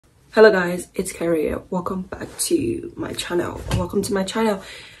Hello guys, it's Carrie. Welcome back to my channel. Welcome to my channel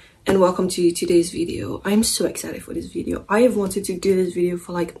and welcome to today's video. I'm so excited for this video. I have wanted to do this video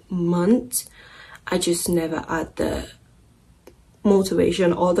for like months. I just never had the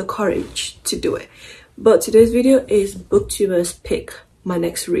motivation or the courage to do it. But today's video is Booktubers pick my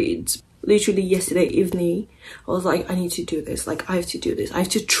next reads. Literally yesterday evening, I was like, I need to do this. Like, I have to do this. I have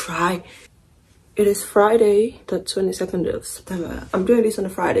to try. It is Friday, the 22nd of September. I'm doing this on a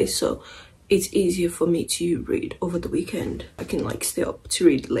Friday, so it's easier for me to read over the weekend. I can like stay up to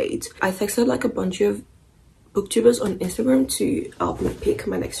read late. I texted like a bunch of booktubers on Instagram to help me pick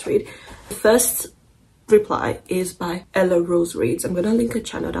my next read. The first reply is by Ella Rose Reads. I'm gonna link her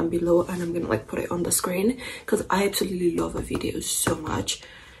channel down below and I'm gonna like put it on the screen because I absolutely love her videos so much.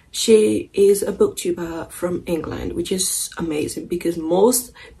 She is a booktuber from England, which is amazing because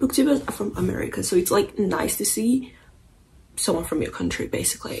most booktubers are from America, so it's like nice to see someone from your country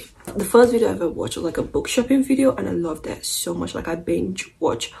basically. The first video I ever watched was like a book shopping video and I loved that so much. Like I binge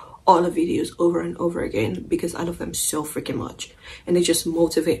watch all the videos over and over again because I love them so freaking much and they just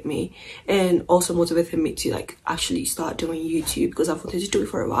motivate me, and also motivated me to like actually start doing YouTube because I've wanted to do it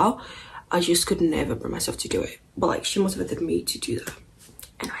for a while. I just could never bring myself to do it, but like she motivated me to do that.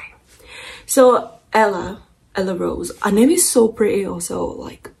 Anyway, so Ella Rose, her name is so pretty also,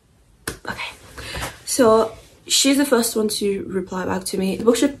 like, okay. So she's the first one to reply back to me. The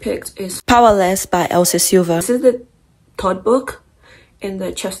book she picked is Powerless by Elsa Silva. This is the third book in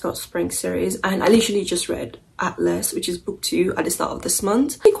the Chestnut Spring series, and I literally just read Atlas, which is book 2 at the start of this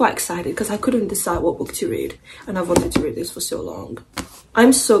month. I'm quite excited because I couldn't decide what book to read and I've wanted to read this for so long.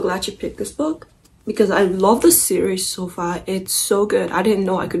 I'm so glad she picked this book because I love the series so far. It's so good. I didn't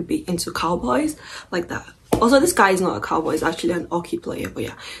know I could be into cowboys like that. Also, this guy is not a cowboy, he's actually an hockey player. But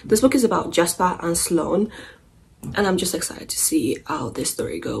yeah, this book is about Jasper and Sloan and I'm just excited to see how this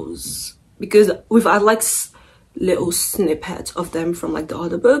story goes because we've had like little snippets of them from like the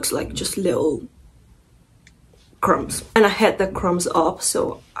other books, like just little crumbs, and I had the crumbs up,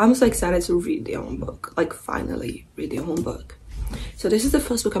 so I'm so excited to read their own book, like finally read their own book. So this is the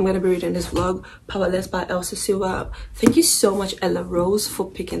first book I'm going to be reading in this vlog, Powerless by Elsa Silva. Thank you so much Ella Rose for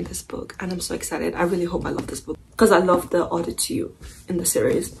picking this book and I'm so excited. I really hope I love this book because I love the other two in the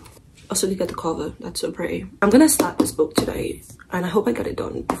series. Also look at the cover, that's so pretty. I'm gonna start this book today and I hope I get it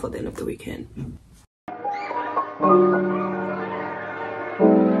done before the end of the weekend.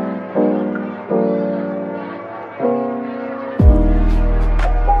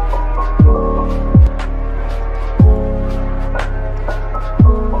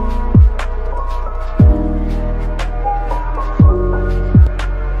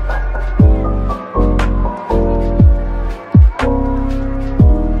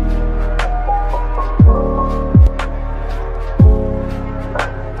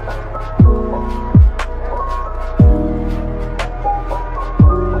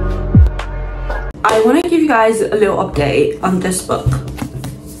 I want to give you guys a little update on this book.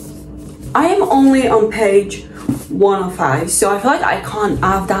 I am only on page 105, so I feel like I can't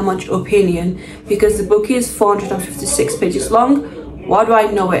have that much opinion because the book is 456 pages long. Why do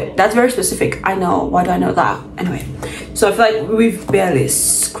I know it? That's very specific. I know. Why do I know that? Anyway, so I feel like we've barely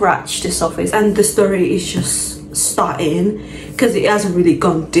scratched the surface and the story is just starting because it hasn't really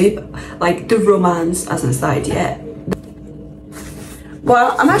gone deep. Like the romance hasn't started yet.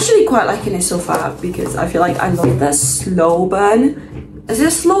 Well, I'm actually quite liking it so far because I feel like I love the slow burn. Is it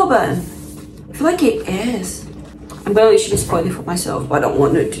a slow burn? I feel like it is. I'm gonna literally spoil it for myself, but I don't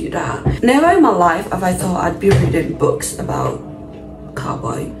want to do that. Never in my life have I thought I'd be reading books about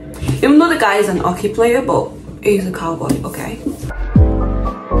cowboy. Even though the guy is an hockey player, but he's a cowboy, okay?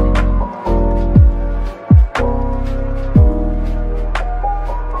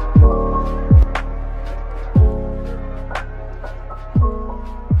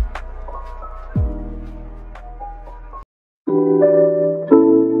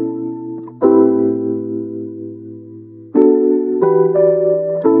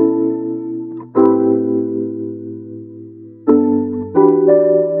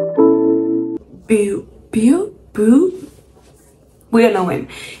 Boo. We don't know him.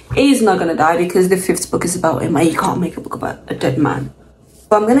 He's not gonna die because the 5th book is about him and you can't make a book about a dead man.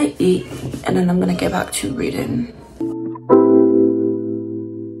 So I'm gonna eat and then I'm gonna get back to reading.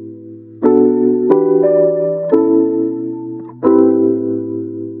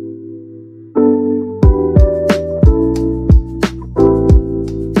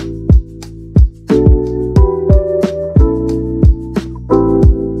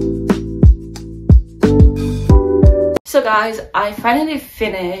 So guys, I finally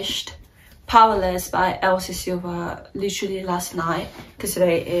finished Powerless by Elsie Silva literally last night, because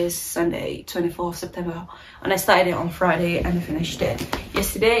today is Sunday 24th September, and I started it on Friday and I finished it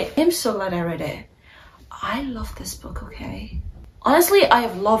yesterday. I'm so glad I read it. I love this book, okay? Honestly, I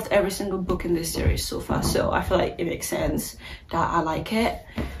have loved every single book in this series so far, so I feel like it makes sense that I like it.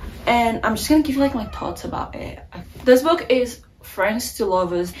 And I'm just gonna give you like my thoughts about it. This book is friends to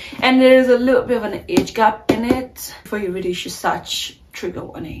lovers, and there's a little bit of an age gap in it. Before you read it, you should search trigger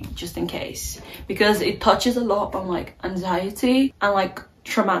warning just in case, because it touches a lot on like anxiety and like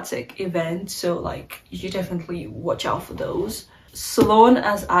traumatic events, so like you should definitely watch out for those. Sloane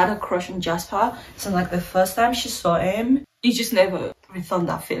has had a crush on Jasper since like the first time she saw him. He just never returned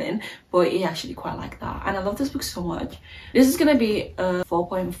that feeling, but he actually quite liked that, and I love this book so much. This is gonna be a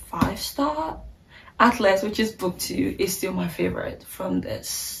 4.5 star. Atlas, which is book 2, is still my favorite from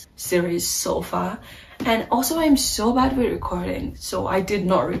this series so far. And also, I'm so bad with recording, so I did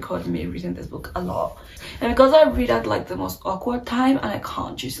not record me reading this book a lot. And because I read at like the most awkward time, and I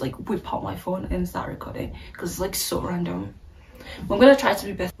can't just like whip out my phone and start recording because it's like so random. I'm gonna try to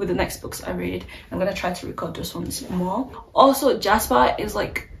be better with the next books I read. I'm gonna try to record those ones more. Also, Jasper is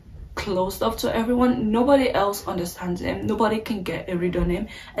like closed off to everyone. Nobody else understands him. Nobody can get a read on him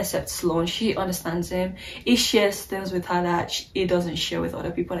except Sloane. She understands him. He shares things with her that he doesn't share with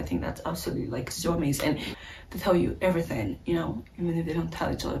other people, and I think that's absolutely like so amazing. They tell you everything, you know, even if they don't tell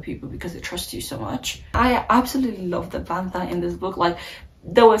it to other people, because they trust you so much. I absolutely love the banter in this book. Like,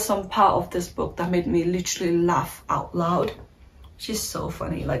 there was some part of this book that made me literally laugh out loud. She's so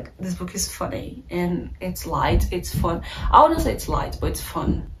funny. Like, this book is funny and it's light, it's fun. I wouldn't say it's light, but it's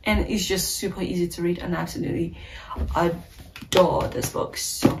fun, and it's just super easy to read, and I absolutely adore this book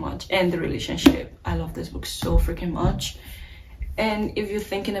so much. And the relationship, I love this book so freaking much. And if you're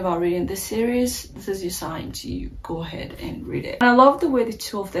thinking about reading this series, this is your sign to go ahead and read it. And I love the way the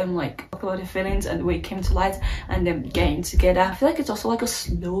two of them like talk about their feelings and the way it came to light and them getting together. I feel like it's also like a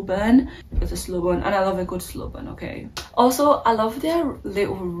slow burn. It's a slow burn, and I love a good slow burn, okay? Also, I love their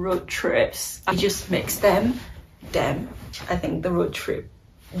little road trips. It just makes them. I think the road trip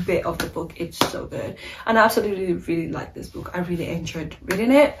bit of the book, it's so good, and I absolutely really like this book. I really enjoyed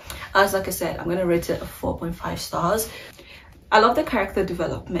reading it. As like I said, I'm gonna rate it a 4.5 stars. I love the character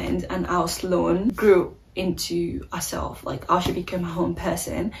development and how Sloane grew into herself, like how she became her own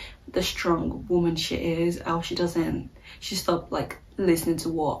person, the strong woman she is, how she stopped like listening to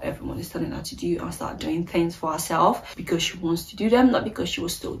what everyone is telling her to do and start doing things for herself because she wants to do them, not because she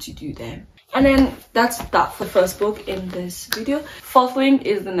was told to do them. And then that's that for the first book in this video. Fourth Wing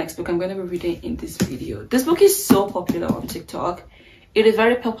is the next book I'm going to be reading in this video. This book is so popular on TikTok. It is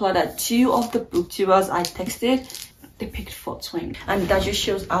very popular that 2 of the booktubers I texted, they picked Fourth Wing, and that just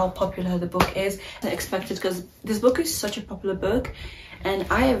shows how popular the book is. I expected, because this book is such a popular book, and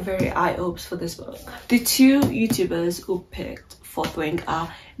I have very high hopes for this book. The 2 YouTubers who picked Fourth Wing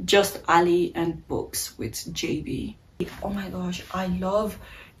are Just Ali and Books with JB. Oh my gosh, I love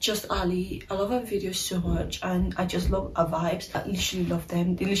Just Ali. I love her videos so much, and I just love her vibes. I literally love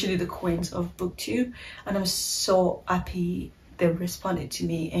them. They're literally the queens of Booktube, and I'm so happy they responded to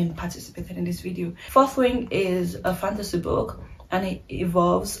me and participated in this video. Fourth Wing is a fantasy book, and it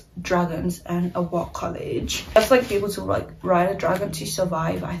involves dragons and a war college. It's like people to like ride a dragon to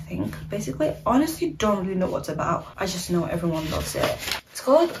survive, I think. Basically, honestly, don't really know what's about. I just know everyone loves it. It's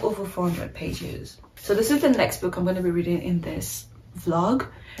got like over 400 pages. So this is the next book I'm going to be reading in this vlog.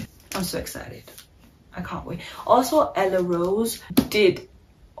 I'm so excited. I can't wait. Also, Ella Rose did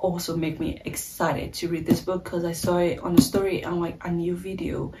also make me excited to read this book, because I saw it on a story and like a new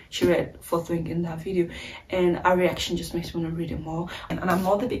video. She read Fourth Wing in that video, and our reaction just makes me want to read it more. And I'm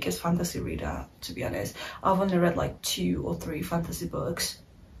not the biggest fantasy reader, to be honest. I've only read like 2 or 3 fantasy books.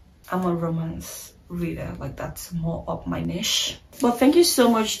 I'm a romance reader, like that's more up my niche. But thank you so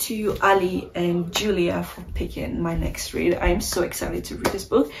much to Ali and Julia for picking my next read. I am so excited to read this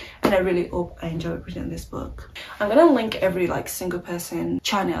book, and I really hope I enjoy reading this book. I'm gonna link every like single person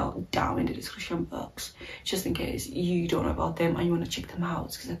channel down in the description box, just in case you don't know about them and you want to check them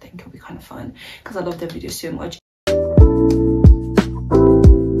out, because I think it'll be kind of fun, because I love their videos so much.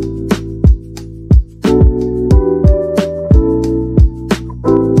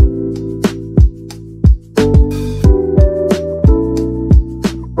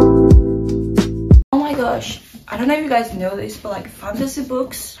 I don't know if you guys know this, but like fantasy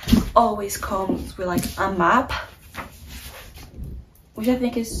books always comes with like a map, which I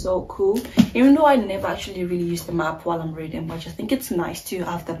think is so cool. Even though I never actually really use the map while I'm reading, but I just think it's nice to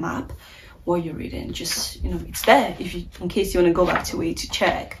have the map while you're reading. Just, you know, it's there if you, in case you want to go back to it to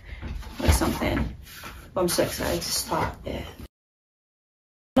check or something. But I'm so excited to start it.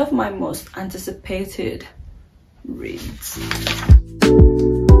 One of my most anticipated reads.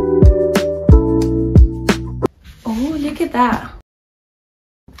 Oh, look at that.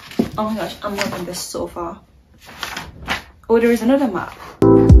 Oh my gosh, I'm loving this so far. Oh, there is another map.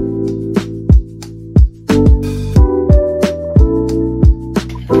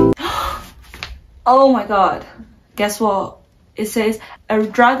 Oh my god, guess what? It says a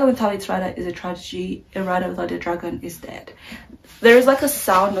dragon without its rider is a tragedy, a rider without a dragon is dead. There is like a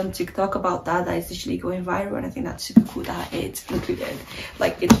sound on TikTok about that is literally going viral, and I think that's super cool that it's included,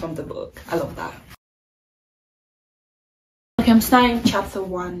 like it's from the book. I love that. Okay, I'm starting chapter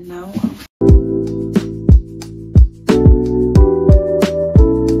 1 now.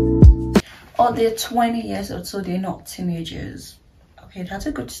 Oh, they're 20 years old, so they're not teenagers. Okay, that's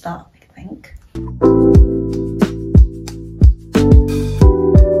a good start, I think.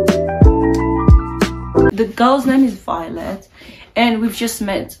 The girl's name is Violet, and we've just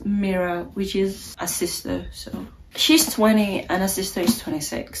met Mira, which is a sister. So she's 20 and her sister is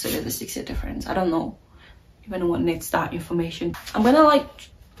 26, so there's a 6-year difference. I don't know if anyone needs that information. I'm gonna like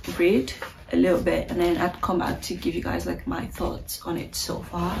read a little bit and then I'd come back to give you guys like my thoughts on it so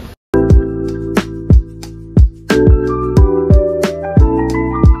far.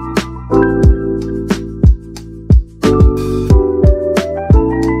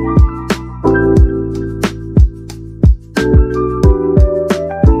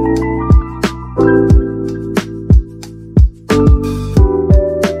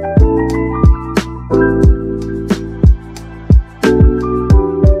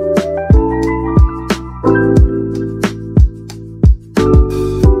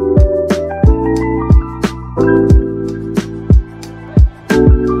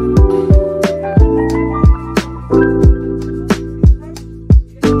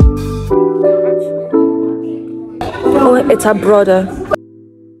 It's her brother.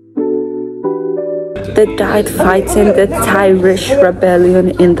 They died fighting the Irish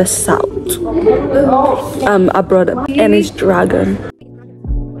rebellion in the south. Her brother and his dragon.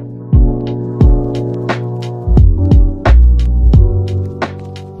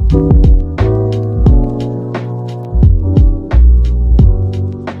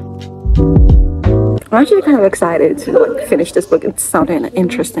 I'm actually kind of excited to like finish this book. It's sounding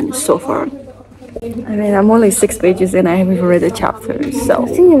interesting so far. I mean, I'm only 6 pages in. I haven't even read a chapter, so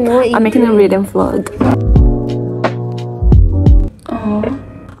I'm making a reading vlog.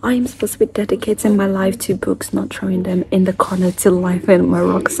 Oh, I'm supposed to be dedicating my life to books, not throwing them in the corner to life in my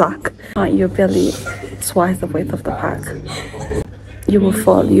rucksack. You're barely twice the weight of the pack. You will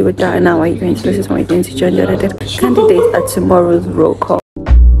fall, you will die. Now are you going to lose this one? Are you going to join the other candidate at tomorrow's roll call?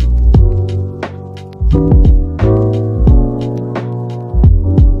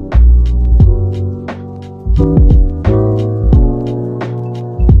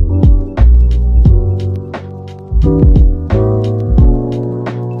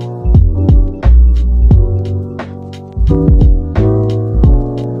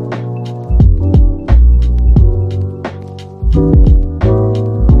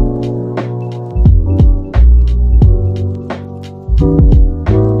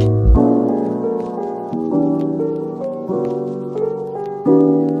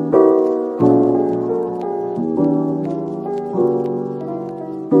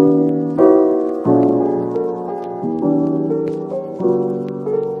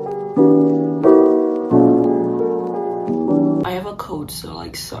 So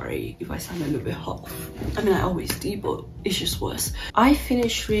like sorry if I sound a little bit off. I mean I always do, but it's just worse. I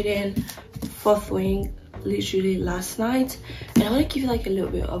finished reading Fourth Wing literally last night, and I want to give you like a little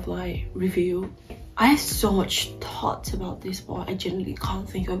bit of my review. I have so much thoughts about this, but I genuinely can't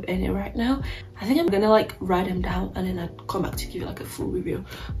think of any right now. I think I'm gonna like write them down and then I'd come back to give you like a full review.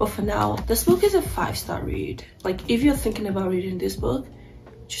 But for now, this book is a 5-star read. Like if you're thinking about reading this book,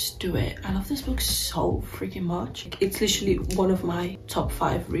 just do it. I love this book so freaking much. It's literally one of my top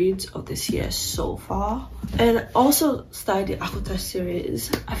 5 reads of this year so far. And also started the Akota series.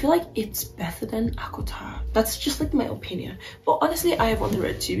 I feel like it's better than Akota. That's just like my opinion. But honestly, I have only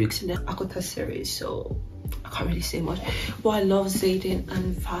read 2 books in the Akota series, so I can't really say much. But I love Xaden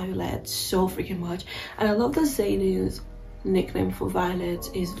and Violet so freaking much. And I love that Xaden's nickname for Violet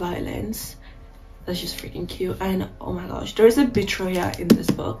is Violence. That's just freaking cute. And oh my gosh, there is a betrayal in this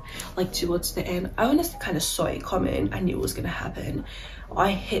book, like towards the end. I honestly kind of saw it coming. I knew it was gonna happen.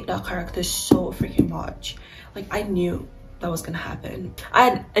 I hate that character so freaking much. Like I knew that was gonna happen. I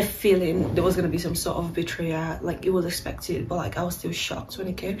had a feeling there was gonna be some sort of betrayal, like it was expected, but like I was still shocked when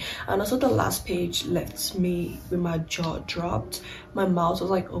it came. And also the last page left me with my jaw dropped. My mouth was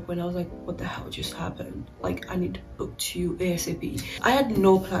like open. I was like, what the hell just happened? Like, I need Booktube ASAP. I had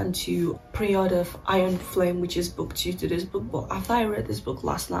no plan to pre-order Iron Flame, which is book 2 to this book, but after I read this book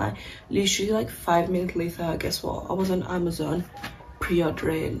last night, literally like 5 minutes later, guess what, I was on Amazon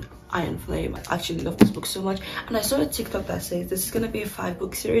pre-ordering Iron Flame. I actually love this book so much, and I saw a TikTok that says this is gonna be a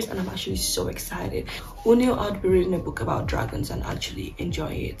 5-book series, and I'm actually so excited. Who knew I'd be reading a book about dragons and actually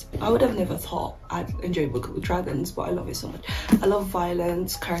enjoy it? I would have never thought I'd enjoy a book with dragons, but I love it so much. I love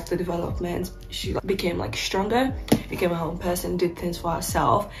violence, character development. She became like stronger, became her own person, did things for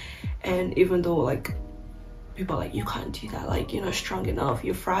herself, and even though like people are like, you can't do that, like you're not strong enough,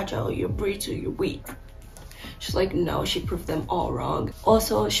 you're fragile, you're brittle, you're weak, she's like, no, she proved them all wrong.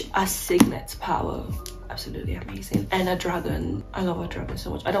 Also, a Signet's power, absolutely amazing. And a dragon, I love a dragon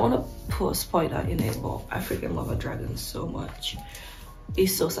so much. I don't want to put a spoiler in it, but I freaking love a dragon so much.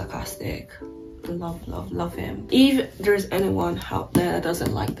 He's so sarcastic. Love him. If there's anyone out there that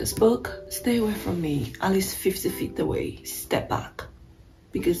doesn't like this book, stay away from me, at least 50 feet away, step back,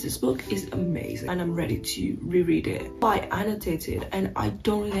 because this book is amazing and I'm ready to reread it. I annotated, and I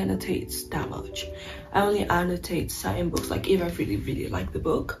don't really annotate that much. I only annotate certain books, like if I really like the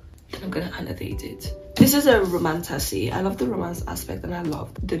book, then I'm gonna annotate it. This is a romantasy. I love the romance aspect and I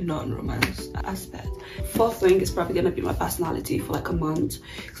love the non-romance aspect. Fourth Wing is probably gonna be my personality for like a month,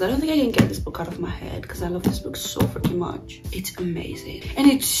 because I don't think I can get this book out of my head, because I love this book so freaking much. It's amazing and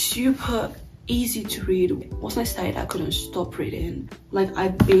it's super easy to read. Once I started, I couldn't stop reading. Like, I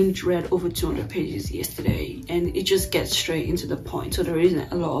binge read over 200 pages yesterday, and it just gets straight into the point, so there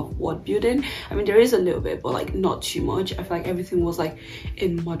isn't a lot of word building. I mean, there is a little bit, but like not too much. I feel like everything was like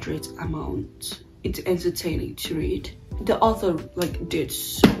in moderate amount. It's entertaining to read. The author like did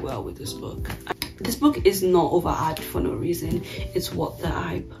so well with this book. This book is not overhyped for no reason. It's worth the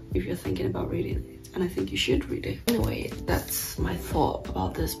hype if you're thinking about reading it, and I think you should read it. Anyway, that's my thought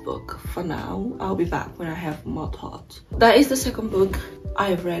about this book for now. I'll be back when I have more thoughts. That is the second book I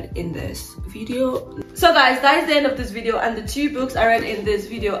have read in this video. So guys, that is the end of this video, and the 2 books I read in this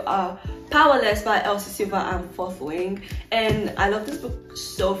video are Powerless by Elsie Silver and Fourth Wing, and I love this book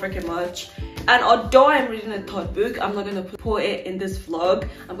so freaking much. And although I'm reading a 3rd book, I'm not gonna put it in this vlog.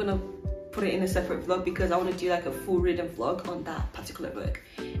 I'm gonna put it in a separate vlog because I want to do like a full reading vlog on that particular book,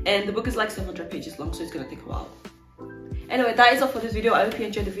 and the book is like 700 pages long, so it's gonna take a while. Anyway, that is all for this video. I hope you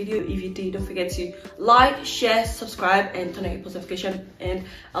enjoyed the video. If you did, don't forget to like, share, subscribe, and turn on your post notification, and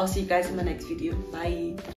I'll see you guys in my next video. Bye.